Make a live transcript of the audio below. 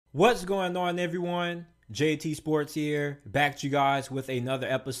What's going on, everyone? JT Sports here, back to you guys with another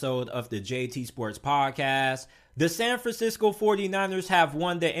episode of the JT Sports Podcast. The San Francisco 49ers have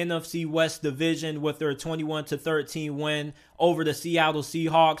won the NFC West division with their 21-13 win over the Seattle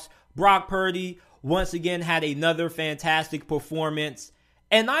Seahawks. Brock Purdy once again had another fantastic performance.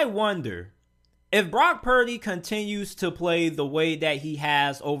 And I wonder, if Brock Purdy continues to play the way that he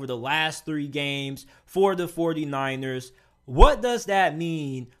has over the last 3 games for the 49ers, what does that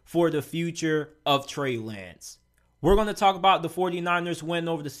mean for the future of Trey Lance? We're going to talk about the 49ers win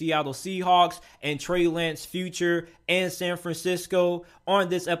over the Seattle Seahawks and Trey Lance's future in San Francisco on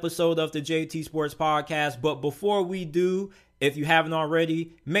this episode of the JT Sports Podcast. But before we do, if you haven't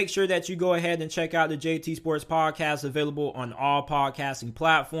already, make sure that you go ahead and check out the JT Sports Podcast, available on all podcasting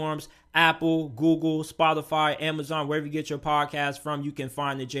platforms: Apple, Google, Spotify, Amazon, wherever you get your podcast from. You can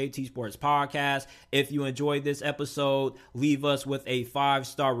find the JT Sports Podcast. If you enjoyed this episode, leave us with a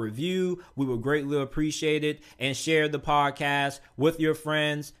 5-star review. We would greatly appreciate it. And share the podcast with your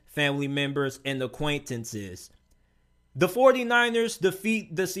friends, family members, and acquaintances. The 49ers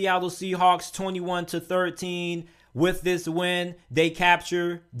defeat the Seattle Seahawks 21-13. With this win, they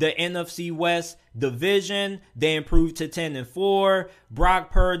capture the NFC West division. They improve to 10-4.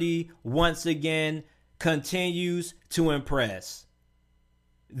 Brock Purdy once again continues to impress.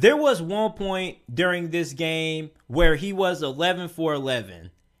 There was one point during this game where he was 11 for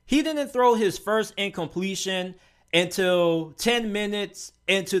 11. He didn't throw his first incompletion until 10 minutes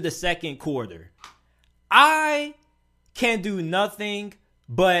into the second quarter. I can do nothing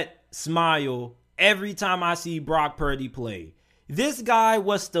but smile every time I see Brock Purdy play. This guy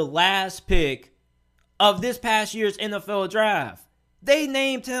was the last pick of this past year's NFL draft. They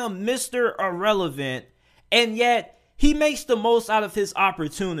named him Mr. Irrelevant, and yet he makes the most out of his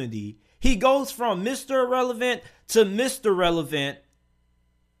opportunity. He goes from Mr. Irrelevant to Mr. Relevant.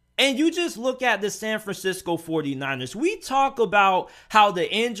 And you just look at the San Francisco 49ers. We talk about how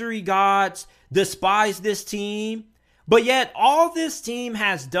the injury gods despise this team. But yet, all this team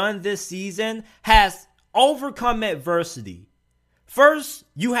has done this season has overcome adversity. First,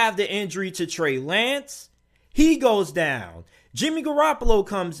 you have the injury to Trey Lance. He goes down. Jimmy Garoppolo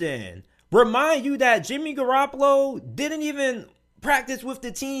comes in. Remind you that Jimmy Garoppolo didn't even practice with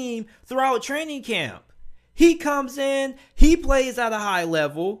the team throughout training camp. He comes in, he plays at a high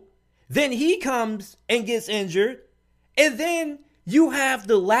level. Then he comes and gets injured. And then you have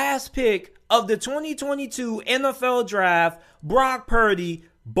the last pick of the 2022 NFL Draft, Brock Purdy,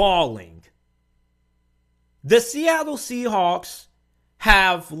 balling. The Seattle Seahawks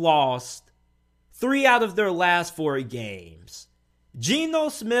have lost 3 out of their last 4 games. Geno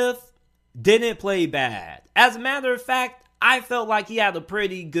Smith didn't play bad. As a matter of fact, I felt like he had a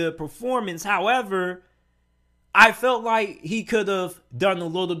pretty good performance. However, I felt like he could have done a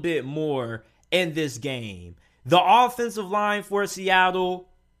little bit more in this game. The offensive line for Seattle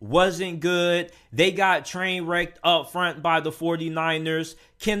wasn't good. They got train wrecked up front by the 49ers.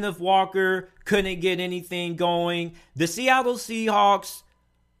 Kenneth Walker couldn't get anything going. The Seattle Seahawks'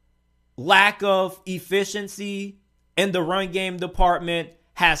 lack of efficiency in the run game department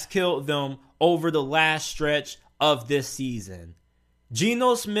has killed them over the last stretch of this season.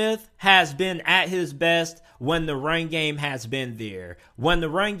 Geno Smith has been at his best when the run game has been there. When the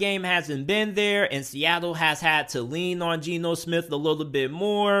run game hasn't been there and Seattle has had to lean on Geno Smith a little bit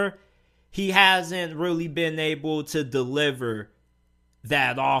more, he hasn't really been able to deliver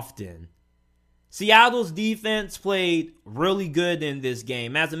that often. Seattle's defense played really good in this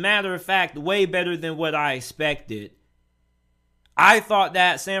game. As a matter of fact, way better than what I expected. I thought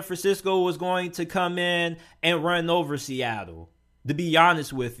that San Francisco was going to come in and run over Seattle. To be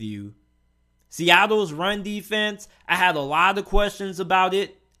honest with you, Seattle's run defense, I had a lot of questions about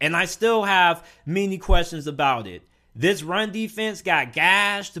it, and I still have many questions about it. This run defense got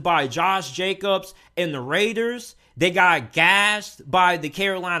gashed by Josh Jacobs and the Raiders. They got gashed by the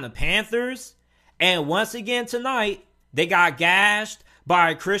Carolina Panthers. And once again tonight, they got gashed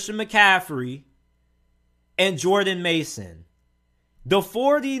by Christian McCaffrey and Jordan Mason. The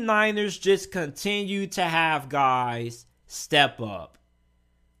 49ers just continue to have guys step up.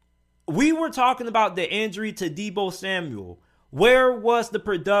 We were talking about the injury to Deebo Samuel. Where was the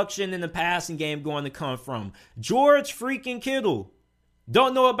production in the passing game going to come from? George freaking Kittle.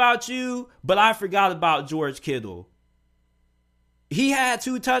 Don't know about you, but I forgot about George Kittle. He had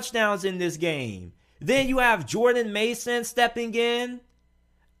 2 touchdowns in this game. Then you have Jordan Mason stepping in.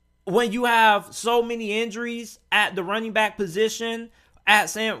 When you have so many injuries at the running back position at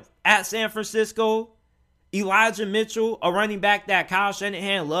San Francisco, Elijah Mitchell, a running back that Kyle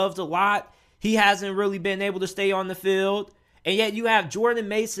Shanahan loves a lot, he hasn't really been able to stay on the field. And yet you have Jordan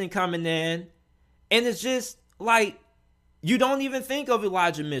Mason coming in, and it's just like you don't even think of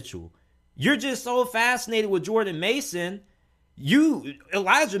Elijah Mitchell. You're just so fascinated with Jordan Mason.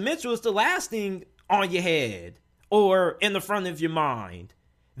 Elijah Mitchell is the last thing on your head or in the front of your mind.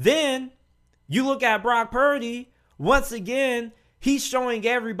 Then you look at Brock Purdy. Once again, he's showing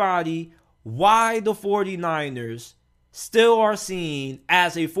everybody why the 49ers still are seen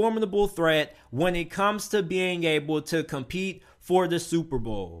as a formidable threat when it comes to being able to compete for the Super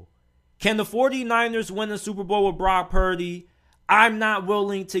Bowl. Can the 49ers win the Super Bowl with Brock Purdy? I'm not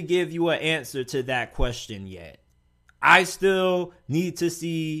willing to give you an answer to that question yet. I still need to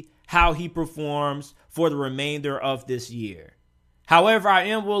see how he performs for the remainder of this year. However, I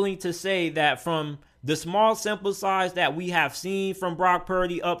am willing to say that from the small sample size that we have seen from Brock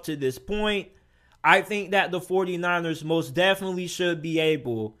Purdy up to this point, I think that the 49ers most definitely should be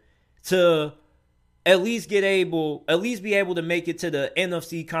able to at least be able to make it to the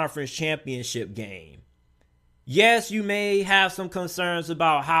NFC Conference Championship game. Yes, you may have some concerns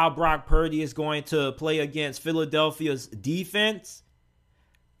about how Brock Purdy is going to play against Philadelphia's defense.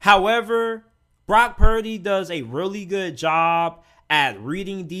 However, Brock Purdy does a really good job at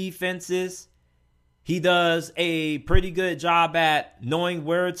reading defenses. He does a pretty good job at knowing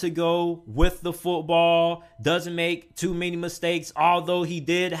where to go with the football. Doesn't make too many mistakes, although he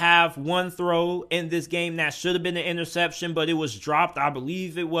did have one throw in this game that should have been an interception, but it was dropped. I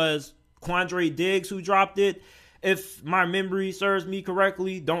believe it was Quandre Diggs who dropped it, if my memory serves me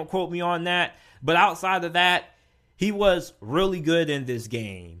correctly. Don't quote me on that. But outside of that, he was really good in this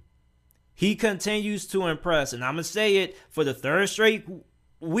game. He continues to impress, and I'm going to say it for the third straight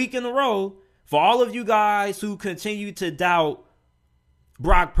week in a row. For all of you guys who continue to doubt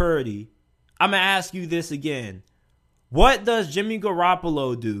Brock Purdy, I'm going to ask you this again. What does Jimmy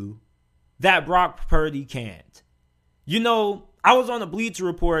Garoppolo do that Brock Purdy can't? You know, I was on the Bleacher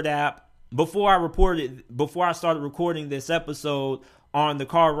Report app before I started recording this episode on the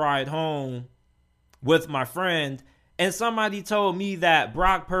car ride home with my friend, and somebody told me that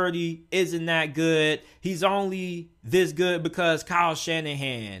Brock Purdy isn't that good. He's only this good because Kyle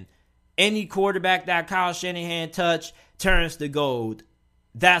Shanahan. Any quarterback that Kyle Shanahan touch turns to gold.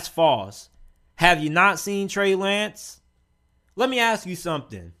 That's false. Have you not seen Trey Lance? Let me ask you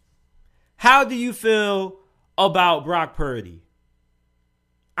something. How do you feel about Brock Purdy?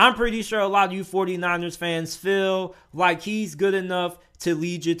 I'm pretty sure a lot of you 49ers fans feel like he's good enough to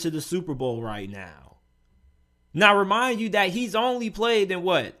lead you to the Super Bowl right now. Now, remind you that he's only played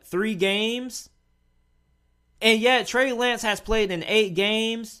in 3 games? And yet Trey Lance has played in 8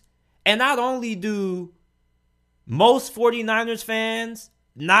 games. And not only do most 49ers fans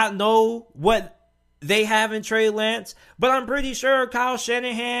not know what they have in Trey Lance, but I'm pretty sure Kyle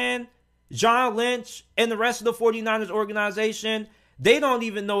Shanahan, John Lynch, and the rest of the 49ers organization, they don't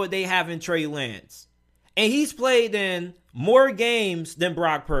even know what they have in Trey Lance. And he's played in more games than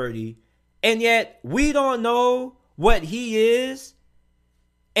Brock Purdy, and yet we don't know what he is,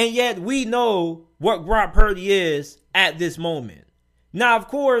 and yet we know what Brock Purdy is at this moment. Now, of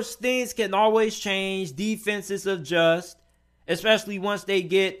course, things can always change. Defenses adjust, especially once they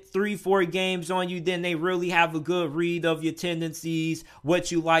get 3-4 games on you. Then they really have a good read of your tendencies,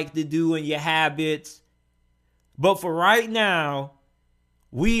 what you like to do, and your habits. But for right now,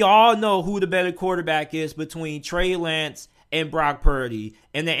 we all know who the better quarterback is between Trey Lance and Brock Purdy.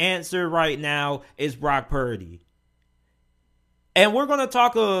 And the answer right now is Brock Purdy. And we're going to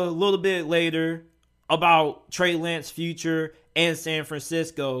talk a little bit later about Trey Lance's future and San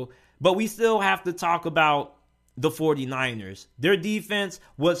Francisco, but we still have to talk about the 49ers. Their defense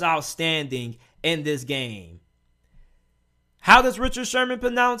was outstanding in this game. How does Richard Sherman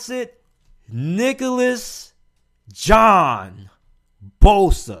pronounce it? Nicholas John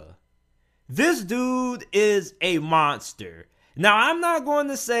Bosa. This dude is a monster. Now, I'm not going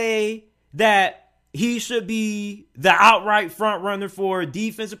to say that he should be the outright front runner for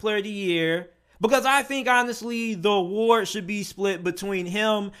Defensive Player of the Year, because I think, honestly, the award should be split between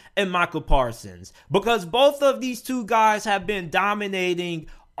him and Michael Parsons. Because both of these two guys have been dominating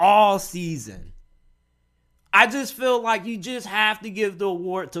all season. I just feel like you just have to give the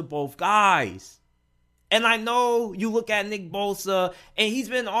award to both guys. And I know you look at Nick Bosa, and he's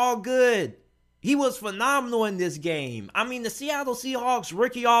been all good. He was phenomenal in this game. I mean, the Seattle Seahawks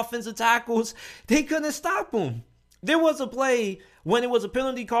rookie offensive tackles, they couldn't stop him. There was a play when it was a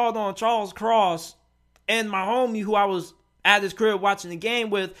penalty called on Charles Cross, and my homie who I was at his crib watching the game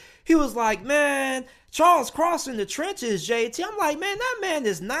with, he was like, man, Charles Cross in the trenches, JT. I'm like, man, that man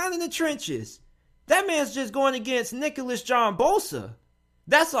is not in the trenches. That man's just going against Nicholas John Bosa.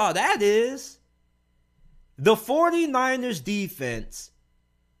 That's all that is. The 49ers defense,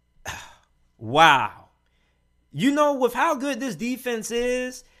 wow. You know, with how good this defense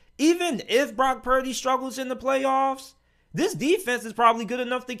is, even if Brock Purdy struggles in the playoffs, this defense is probably good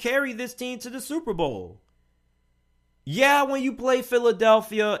enough to carry this team to the Super Bowl. Yeah, when you play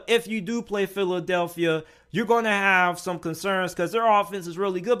Philadelphia, if you do play Philadelphia, you're going to have some concerns because their offense is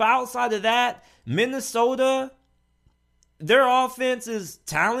really good. But outside of that, Minnesota, their offense is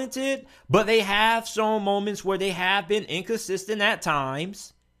talented, but they have shown moments where they have been inconsistent at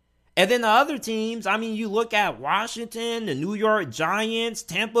times. And then the other teams, I mean, you look at Washington, the New York Giants,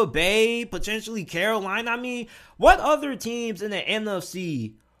 Tampa Bay, potentially Carolina. I mean, what other teams in the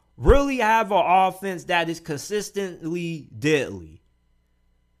NFC really have an offense that is consistently deadly?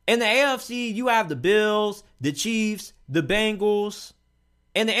 In the AFC, you have the Bills, the Chiefs, the Bengals.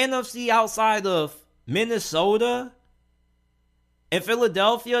 In the NFC, outside of Minnesota and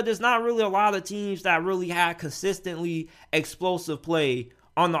Philadelphia, there's not really a lot of teams that really have consistently explosive play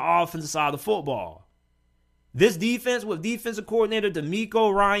on the offensive side of football. This defense with defensive coordinator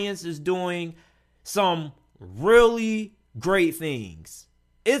DeMeco Ryans is doing some really great things.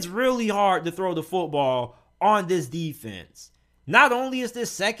 It's really hard to throw the football on this defense. Not only is this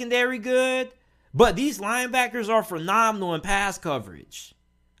secondary good, but these linebackers are phenomenal in pass coverage.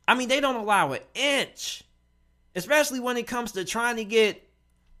 I mean, they don't allow an inch, especially when it comes to trying to get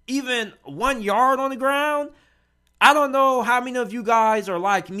even 1 yard on the ground. I don't know how many of you guys are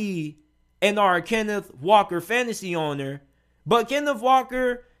like me and are a Kenneth Walker fantasy owner, but Kenneth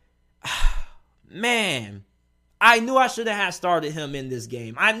Walker, man, I knew I shouldn't have started him in this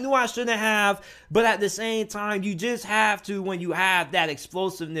game. I knew I shouldn't have, but at the same time, you just have to when you have that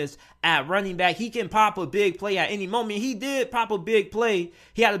explosiveness at running back. He can pop a big play at any moment. He did pop a big play.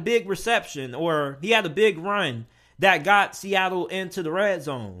 He had a big reception, or he had a big run that got Seattle into the red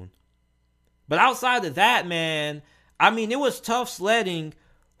zone. But outside of that, man, I mean, it was tough sledding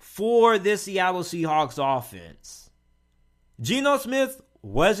for this Seattle Seahawks offense. Geno Smith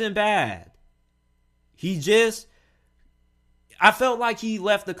wasn't bad. I felt like he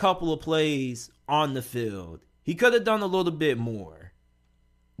left a couple of plays on the field. He could have done a little bit more.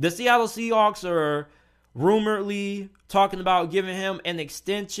 The Seattle Seahawks are rumoredly talking about giving him an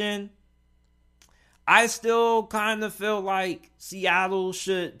extension. I still kind of feel like Seattle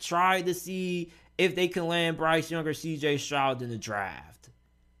should try to see if they can land Bryce Young or CJ Stroud in the draft.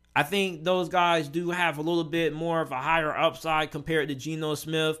 I think those guys do have a little bit more of a higher upside compared to Geno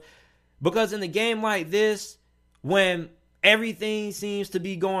Smith. Because in a game like this, when everything seems to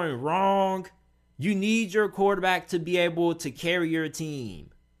be going wrong, you need your quarterback to be able to carry your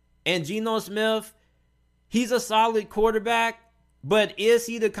team. And Geno Smith, he's a solid quarterback, but is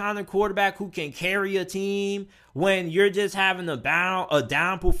he the kind of quarterback who can carry a team when you're just having a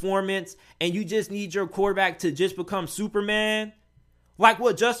down performance and you just need your quarterback to just become Superman? Like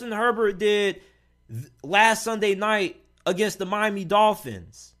what Justin Herbert did last Sunday night against the Miami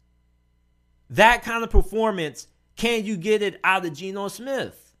Dolphins. That kind of performance, can you get it out of Geno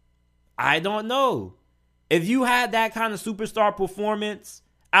Smith? I don't know. If you had that kind of superstar performance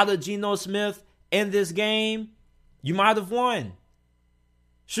out of Geno Smith in this game, you might have won.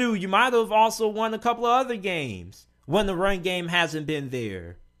 Shoot, you might have also won a couple of other games when the run game hasn't been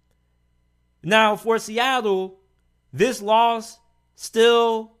there. Now, for Seattle, this loss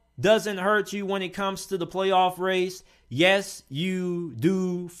still doesn't hurt you when it comes to the playoff race. Yes, you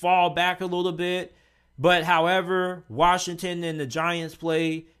do fall back a little bit. But however, Washington and the Giants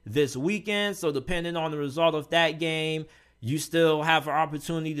play this weekend. So depending on the result of that game, you still have an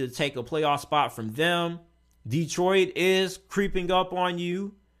opportunity to take a playoff spot from them. Detroit is creeping up on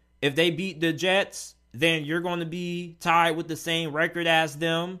you. If they beat the Jets, then you're going to be tied with the same record as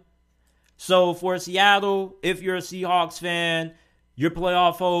them. So for Seattle, if you're a Seahawks fan, your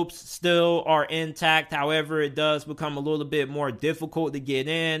playoff hopes still are intact. However, it does become a little bit more difficult to get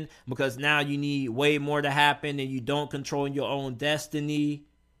in because now you need way more to happen and you don't control your own destiny.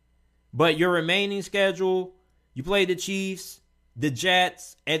 But your remaining schedule, you play the Chiefs, the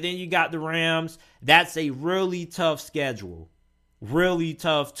Jets, and then you got the Rams. That's a really tough schedule. Really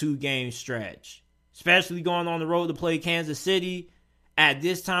tough 2-game stretch. Especially going on the road to play Kansas City. At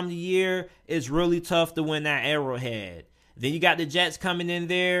this time of the year, it's really tough to win that Arrowhead. Then you got the Jets coming in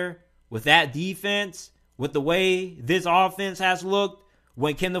there with that defense, with the way this offense has looked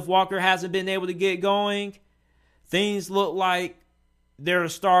when Kenneth Walker hasn't been able to get going. Things look like they're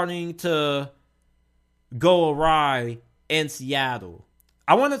starting to go awry in Seattle.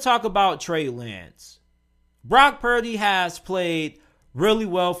 I want to talk about Trey Lance. Brock Purdy has played really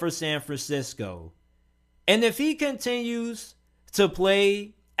well for San Francisco. And if he continues to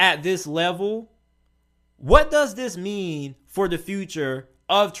play at this level, what does this mean for the future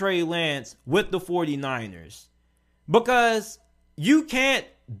of Trey Lance with the 49ers? Because you can't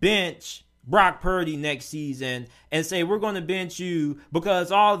bench Brock Purdy next season and say we're going to bench you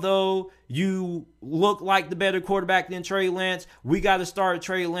because although you look like the better quarterback than Trey Lance, we got to start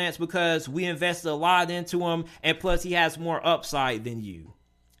Trey Lance because we invested a lot into him and plus he has more upside than you.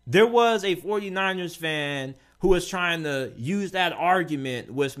 There was a 49ers fan who was trying to use that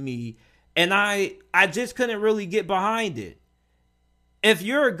argument with me, and I just couldn't really get behind it. If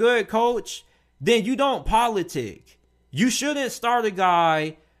you're a good coach, then you don't politic. You shouldn't start a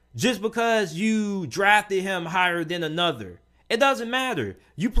guy just because you drafted him higher than another. It doesn't matter.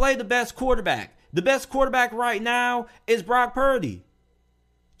 You play the best quarterback. The best quarterback right now is Brock Purdy.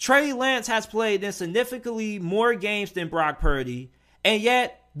 Trey Lance has played in significantly more games than Brock Purdy, and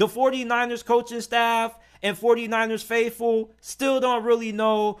yet the 49ers coaching staff and 49ers faithful still don't really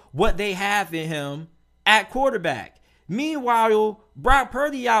know what they have in him at quarterback. Meanwhile, Brock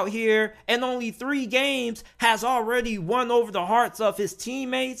Purdy out here in only 3 games has already won over the hearts of his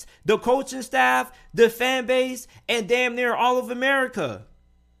teammates, the coaching staff, the fan base, and damn near all of America.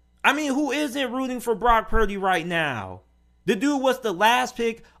 I mean, who isn't rooting for Brock Purdy right now? The dude was the last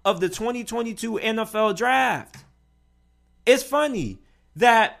pick of the 2022 NFL draft. It's funny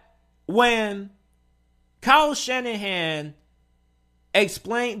that when Kyle Shanahan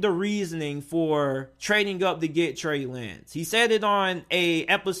explained the reasoning for trading up to get Trey Lance, he said it on a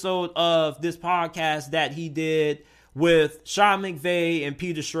episode of this podcast that he did with Sean McVay and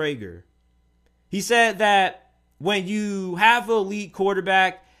Peter Schrager. He said that when you have an elite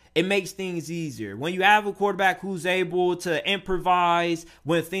quarterback, it makes things easier. When you have a quarterback who's able to improvise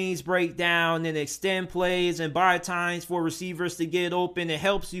when things break down and extend plays and buy times for receivers to get open, it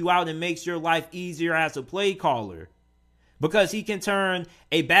helps you out and makes your life easier as a play caller. Because he can turn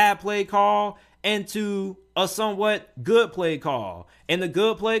a bad play call into a somewhat good play call, and a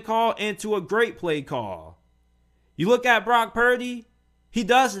good play call into a great play call. You look at Brock Purdy, he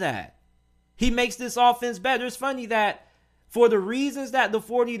does that. He makes this offense better. It's funny that for the reasons that the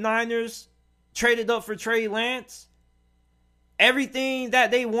 49ers traded up for Trey Lance, everything that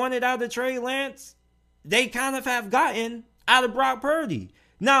they wanted out of Trey Lance, they kind of have gotten out of Brock Purdy.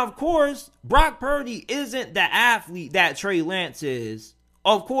 Now, of course, Brock Purdy isn't the athlete that Trey Lance is.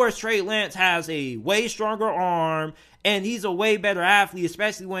 Of course, Trey Lance has a way stronger arm, and he's a way better athlete,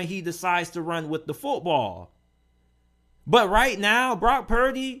 especially when he decides to run with the football. But right now, Brock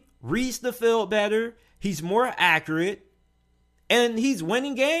Purdy reads the field better, he's more accurate, and he's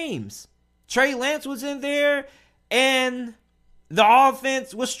winning games. Trey Lance was in there, and the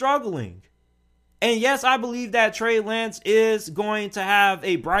offense was struggling. And yes, I believe that Trey Lance is going to have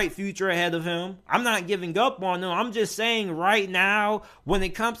a bright future ahead of him. I'm not giving up on him. I'm just saying right now, when it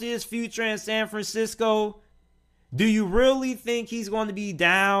comes to his future in San Francisco, do you really think he's going to be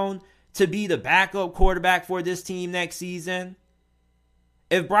down to be the backup quarterback for this team next season?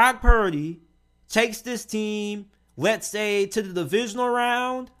 If Brock Purdy takes this team, let's say, to the divisional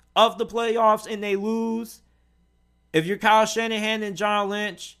round of the playoffs and they lose, if you're Kyle Shanahan and John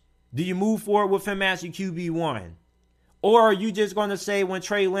Lynch, do you move forward with him as your QB1? Or are you just going to say when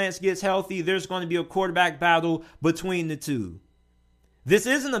Trey Lance gets healthy, there's going to be a quarterback battle between the two? This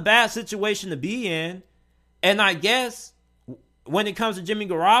isn't a bad situation to be in. And I guess when it comes to Jimmy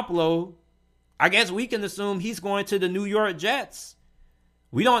Garoppolo, I guess we can assume he's going to the New York Jets.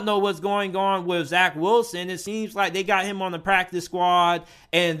 We don't know what's going on with Zach Wilson. It seems like they got him on the practice squad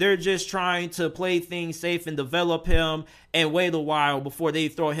and they're just trying to play things safe and develop him and wait a while before they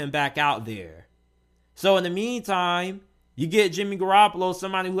throw him back out there. So in the meantime, you get Jimmy Garoppolo,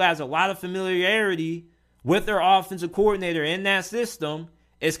 somebody who has a lot of familiarity with their offensive coordinator in that system.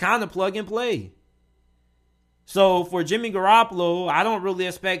 It's kind of plug and play. So for Jimmy Garoppolo, I don't really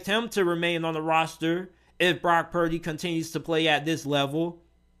expect him to remain on the roster if Brock Purdy continues to play at this level.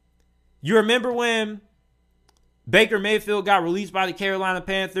 You remember when Baker Mayfield got released by the Carolina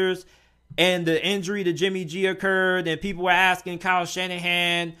Panthers and the injury to Jimmy G occurred and people were asking Kyle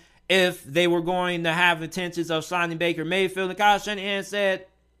Shanahan if they were going to have intentions of signing Baker Mayfield. And Kyle Shanahan said,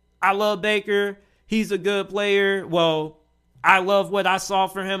 I love Baker. He's a good player. Well, I love what I saw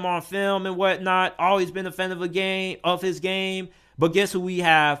from him on film and whatnot. Always been a fan of his game. But guess who we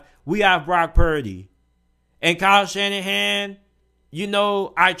have? We have Brock Purdy. And Kyle Shanahan,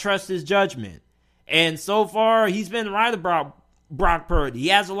 I trust his judgment. And so far, he's been right about Brock Purdy. He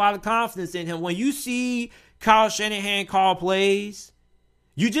has a lot of confidence in him. When you see Kyle Shanahan call plays,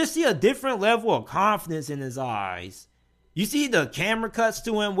 you just see a different level of confidence in his eyes. You see the camera cuts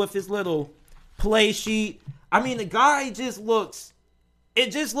to him with his little play sheet. I mean, the guy it just looks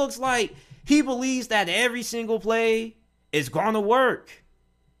like He believes that every single play is going to work.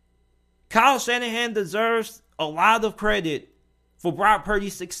 Kyle Shanahan deserves a lot of credit for Brock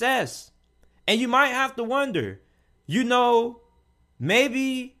Purdy's success. And you might have to wonder,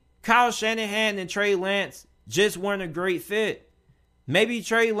 maybe Kyle Shanahan and Trey Lance just weren't a great fit. Maybe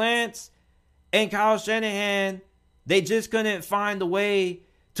Trey Lance and Kyle Shanahan, they just couldn't find a way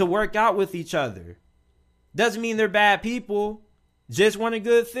to work out with each other. Doesn't mean they're bad people, just weren't a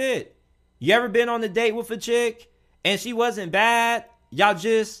good fit. You ever been on a date with a chick and she wasn't bad? Y'all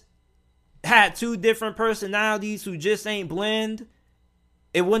just had two different personalities who just ain't blend.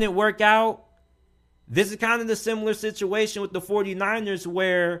 It wouldn't work out. This is kind of the similar situation with the 49ers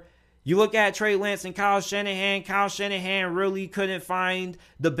where you look at Trey Lance and Kyle Shanahan. Kyle Shanahan really couldn't find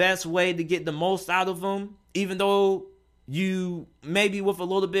the best way to get the most out of him. Even though maybe with a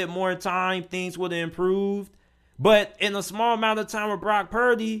little bit more time, things would have improved. But in a small amount of time with Brock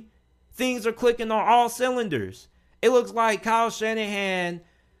Purdy, things are clicking on all cylinders. It looks like Kyle Shanahan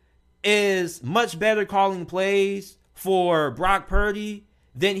is much better calling plays for Brock Purdy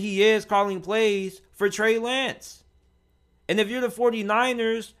than he is calling plays for Trey Lance. And if you're the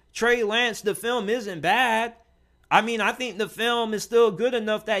 49ers, Trey Lance, the film isn't bad. I mean, I think the film is still good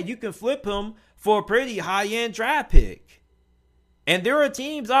enough that you can flip him for a pretty high-end draft pick. And there are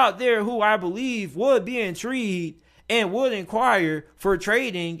teams out there who I believe would be intrigued and would inquire for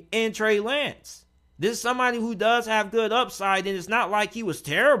trading in Trey Lance. This is somebody who does have good upside, and it's not like he was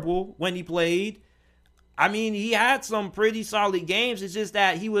terrible when he played. I mean, he had some pretty solid games. It's just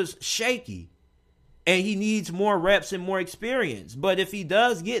that he was shaky, and he needs more reps and more experience. But if he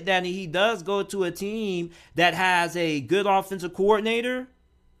does get that and he does go to a team that has a good offensive coordinator,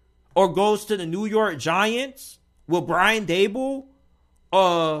 or goes to the New York Giants with Brian Daboll,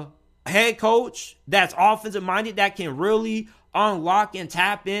 a head coach that's offensive minded, that can really unlock and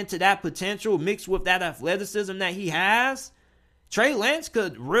tap into that potential mixed with that athleticism that he has, Trey Lance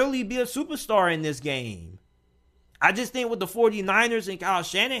could really be a superstar in this game. I just think with the 49ers and Kyle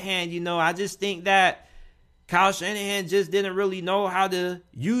Shanahan, I just think that Kyle Shanahan just didn't really know how to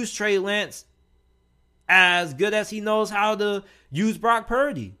use Trey Lance as good as he knows how to use Brock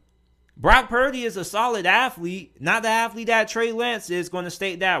Purdy. Brock Purdy is a solid athlete, not the athlete that Trey Lance is. Going to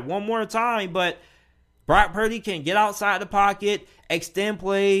state that one more time, but Brock Purdy can get outside the pocket, extend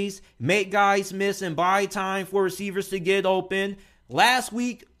plays, make guys miss, and buy time for receivers to get open. Last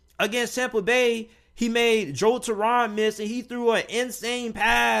week against Tampa Bay, he made Joe Teron miss, and he threw an insane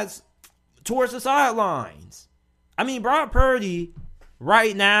pass towards the sidelines. I mean, Brock Purdy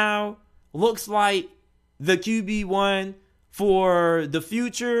right now looks like the QB1 for the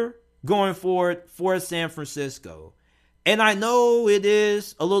future going forward for San Francisco. And I know it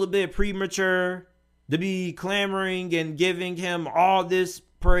is a little bit premature to be clamoring and giving him all this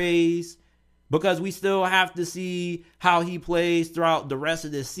praise, because we still have to see how he plays throughout the rest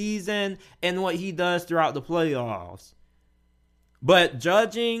of the season and what he does throughout the playoffs. But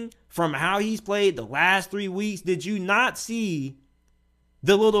judging from how he's played the last 3 weeks, did you not see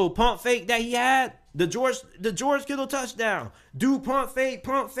the little pump fake that he had? The George Kittle touchdown. Dude, pump fake.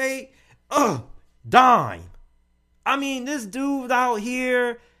 Dime. I mean, this dude out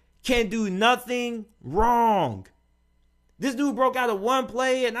here can do nothing wrong. This dude broke out of one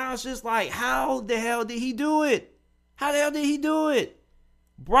play, and I was just like, how the hell did he do it?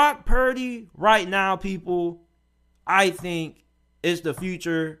 Brock Purdy right now, people, I think is the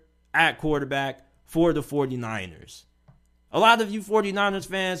future at quarterback for the 49ers. A lot of you 49ers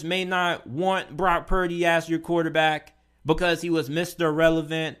fans may not want Brock Purdy as your quarterback because he was Mr.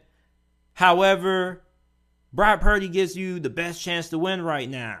 Irrelevant. However, Brock Purdy gives you the best chance to win right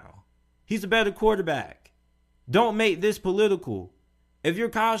now. He's a better quarterback. Don't make this political. If you're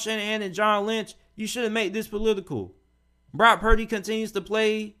Kyle Shanahan and John Lynch, you shouldn't make this political. Brock Purdy continues to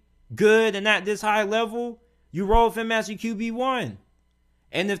play good and at this high level, you roll with him as your QB1.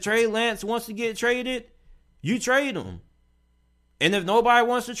 And if Trey Lance wants to get traded, you trade him. And if nobody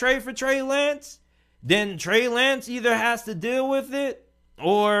wants to trade for Trey Lance, then Trey Lance either has to deal with it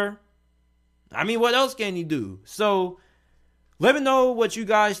or, what else can he do? So let me know what you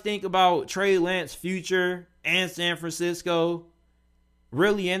guys think about Trey Lance's future and San Francisco.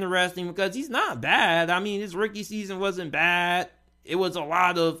 Really interesting because he's not bad. His rookie season wasn't bad. It was a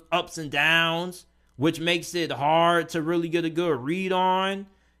lot of ups and downs, which makes it hard to really get a good read on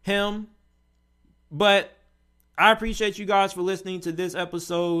him. But I appreciate you guys for listening to this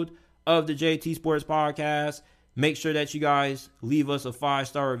episode of the JT Sports Podcast. Make sure that you guys leave us a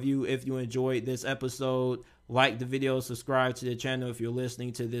 5-star review if you enjoyed this episode. like the video, subscribe to the channel if you're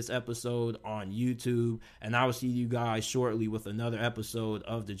listening to this episode on YouTube, and I will see you guys shortly with another episode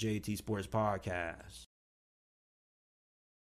of the JT Sports Podcast.